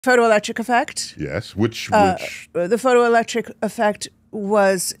Photoelectric effect. Yes, which The photoelectric effect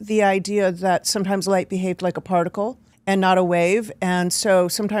was the idea that sometimes light behaved like a particle and not a wave. And so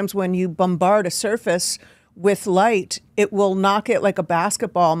sometimes when you bombard a surface with light, it will knock it like a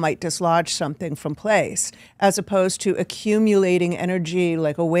basketball might dislodge something from place, as opposed to accumulating energy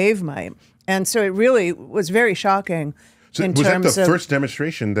like a wave might. And so it really was very shocking. So was that the first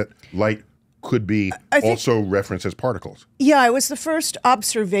demonstration that light could be also referenced as particles? Yeah, it was the first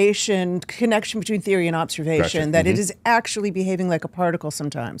connection between theory and observation, that it is actually behaving like a particle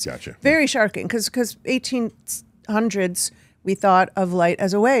sometimes. Gotcha. Very shocking, because 1800s, we thought of light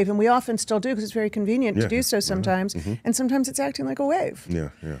as a wave, and we often still do because it's very convenient to do so sometimes, and sometimes it's acting like a wave. Yeah,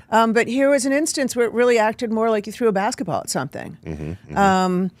 yeah. But here was an instance where it really acted more like you threw a basketball at something.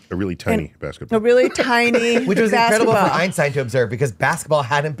 A really tiny basketball. A really tiny Which was basketball. incredible for Einstein to observe because basketball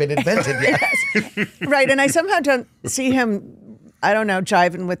hadn't been invented yet. Right, and I somehow don't see him, I don't know,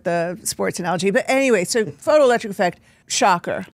 jiving with the sports analogy. But anyway, so photoelectric effect, shocker.